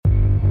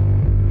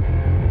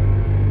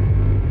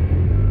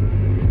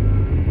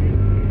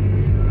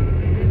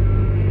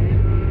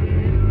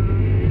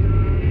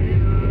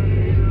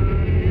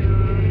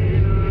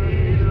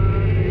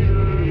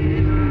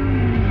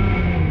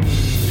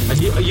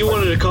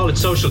call it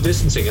social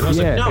distancing. And I was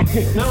like, no.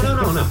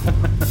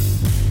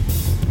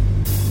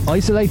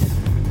 Isolate.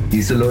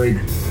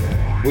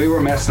 We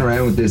were messing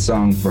around with this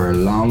song for a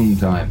long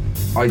time.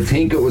 I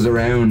think it was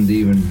around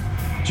even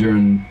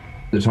during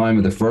the time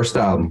of the first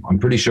album. I'm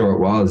pretty sure it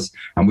was,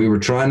 and we were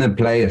trying to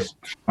play it.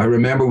 I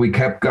remember I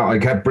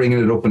kept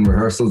bringing it up in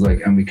rehearsals,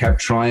 and we kept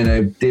trying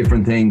out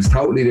different things,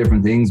 totally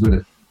different things with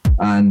it.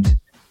 And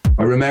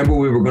I remember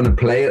we were going to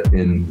play it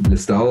in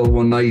Listowel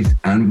one night,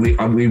 and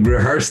we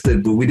rehearsed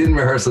it, but we didn't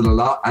rehearse it a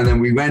lot. And then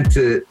we went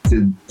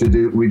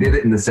we did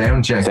it in the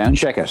sound check.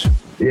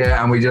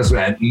 Yeah, and we just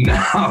went,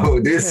 no,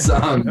 this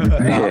song. No.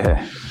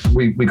 Yeah.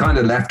 We kind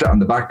of left it on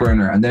the back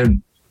burner, and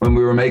then when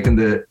we were making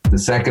the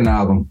second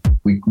album,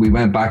 we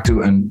went back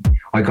to it, and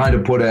I kind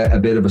of put a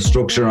bit of a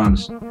structure on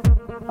it,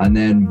 and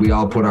then we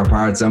all put our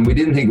parts, and we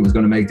didn't think it was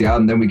going to make the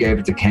album. Then we gave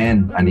it to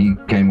Ken, and he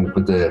came up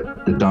with the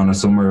Donna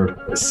Summer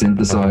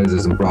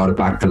synthesizers and brought it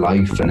back to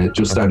life, and it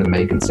just started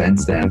making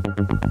sense then.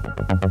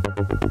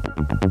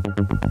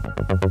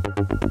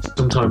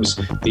 Sometimes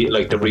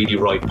the really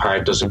right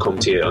part doesn't come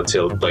to you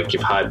until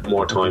you've had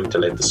more time to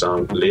let the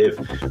song live.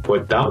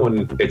 But that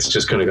one, it's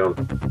just kind of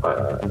going.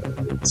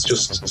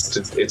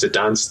 It's a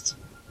dance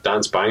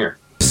banger.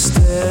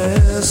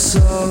 Stay so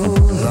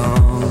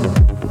long.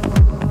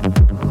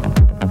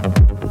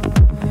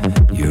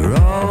 You're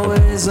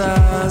always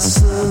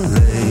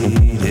isolated.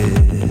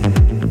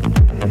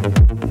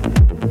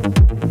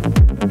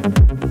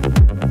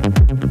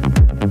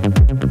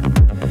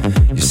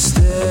 You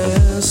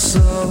stay so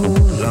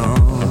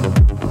long.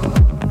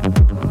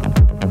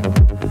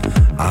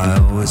 I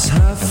always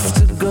have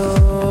to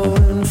go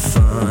and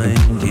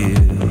find you,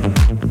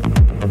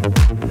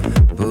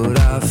 but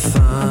I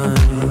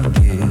find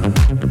you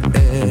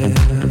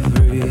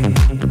every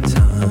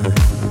time.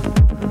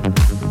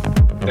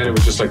 Then it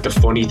was just the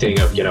funny thing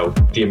of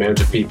the amount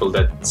of people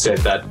that said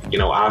that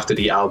after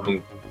the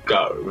album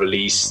got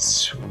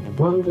released.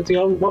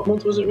 What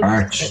month was it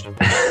released?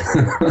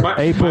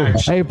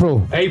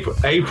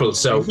 April.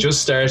 So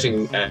just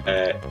starting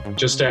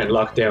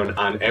lockdown,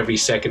 and every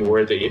second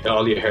word that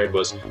all you heard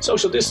was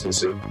social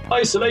distancing,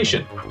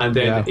 isolation, and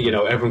then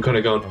everyone kind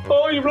of going,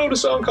 "Oh, you wrote a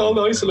song called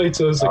Isolate,"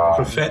 so it's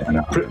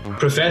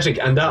prophetic,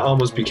 and that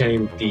almost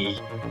became the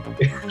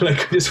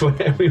this what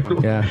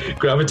everyone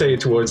gravitated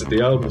towards at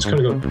the album. It's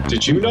kind of going,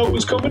 "Did you know it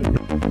was coming?"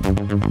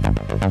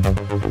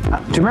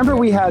 Do you remember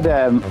we had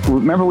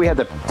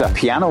the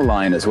piano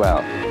line as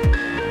well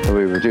that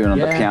we were doing on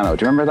the piano?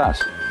 Do you remember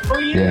that? Oh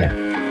yeah.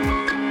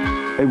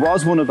 It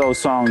was one of those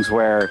songs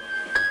where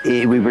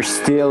we were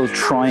still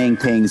trying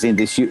things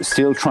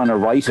still trying to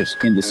write it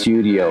in the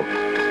studio,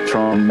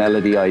 throwing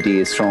melody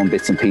ideas, throwing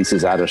bits and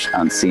pieces at it,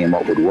 and seeing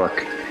what would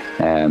work.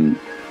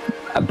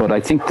 But I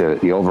think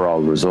the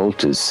overall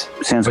result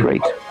sounds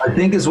great. I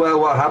think as well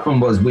what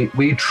happened was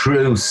we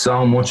threw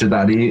so much of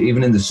that,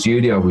 even in the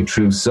studio, we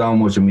threw so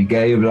much, and we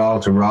gave it all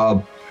to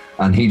Rob,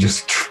 and he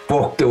just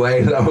fucked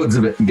away loads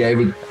of it and gave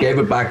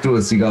it back to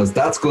us. He goes,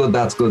 that's good.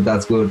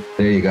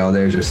 There you go,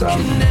 there's your song.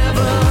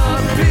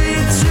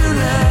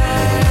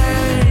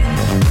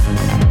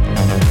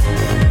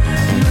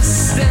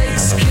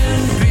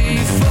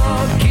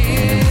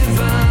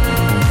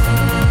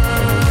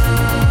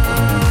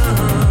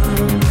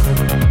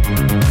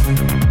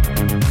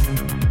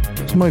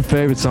 It's my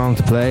favourite song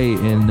to play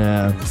in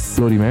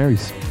Bloody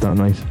Marys that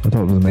night. I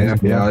thought it was amazing.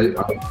 Yeah,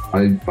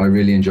 I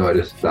really enjoyed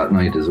it that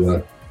night as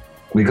well,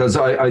 because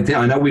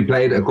I know we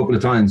played a couple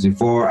of times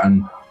before,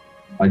 and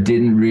I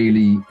didn't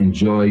really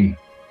enjoy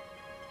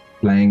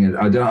playing it.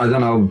 I don't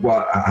know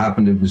what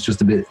happened. It was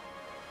just a bit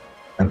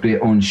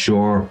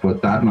unsure, but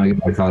that night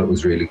I thought it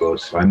was really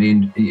good. I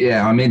mean,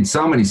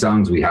 so many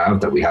songs we have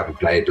that we haven't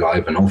played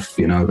live enough,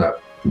 that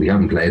we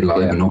haven't played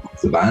live enough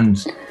as a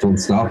band, full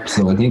stop.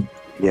 So I think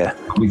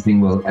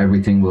everything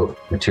will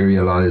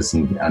materialize,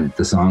 and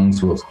the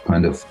songs will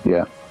kind of.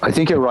 Yeah, I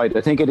think you're right.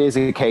 I think it is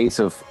a case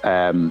of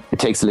it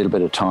takes a little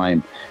bit of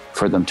time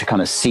for them to kind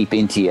of seep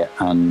into you,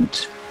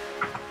 and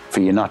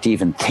for you not to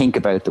even think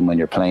about them when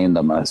you're playing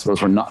them. I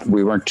suppose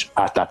we weren't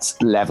at that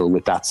level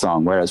with that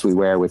song, whereas we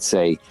were with,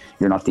 say,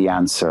 You're Not the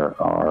Answer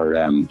or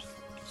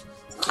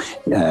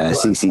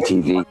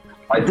CCTV.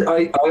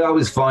 I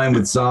always find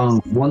with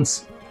songs,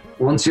 once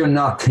you're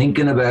not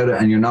thinking about it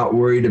and you're not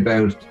worried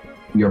about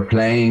your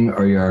playing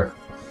or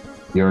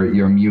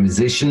your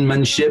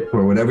musicianship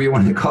or whatever you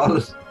want to call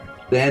it,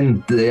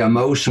 then the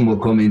emotion will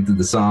come into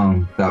the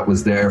song that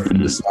was there from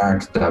the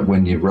start, that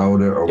when you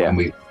wrote it or when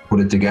we put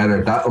it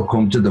together, that'll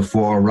come to the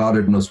fore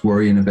rather than us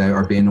worrying about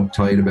or being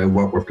uptight about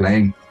what we're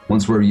playing.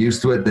 Once we're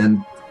used to it,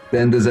 then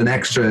there's an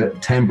extra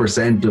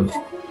 10% of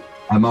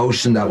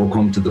emotion that will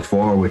come to the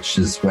fore, which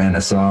is when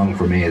a song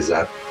for me is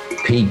at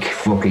peak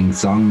fucking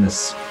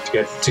songness.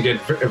 To get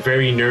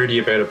very nerdy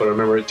about it, but I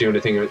remember doing a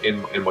thing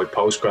in my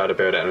postgrad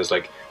about it, and it was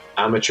like,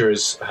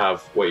 amateurs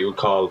have what you would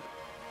call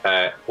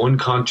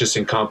unconscious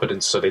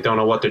incompetence, so they don't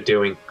know what they're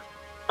doing,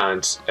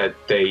 and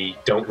they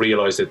don't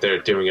realize that they're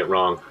doing it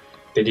wrong.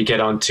 Then you get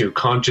on to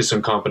conscious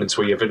incompetence,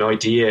 where you have an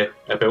idea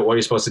about what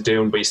you're supposed to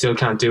do, but you still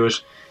can't do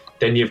it.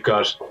 Then you've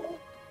got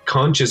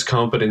conscious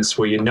competence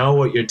where you know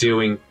what you're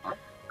doing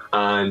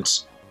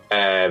and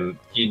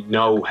you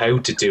know how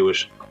to do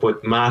it.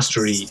 But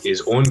mastery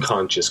is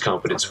unconscious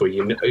competence where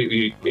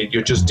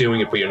you're just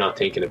doing it, but you're not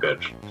thinking about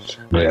it.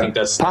 I think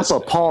that's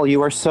Paul,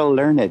 you are so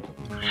learned.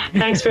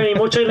 Thanks very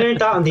much. I learned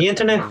that on the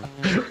internet.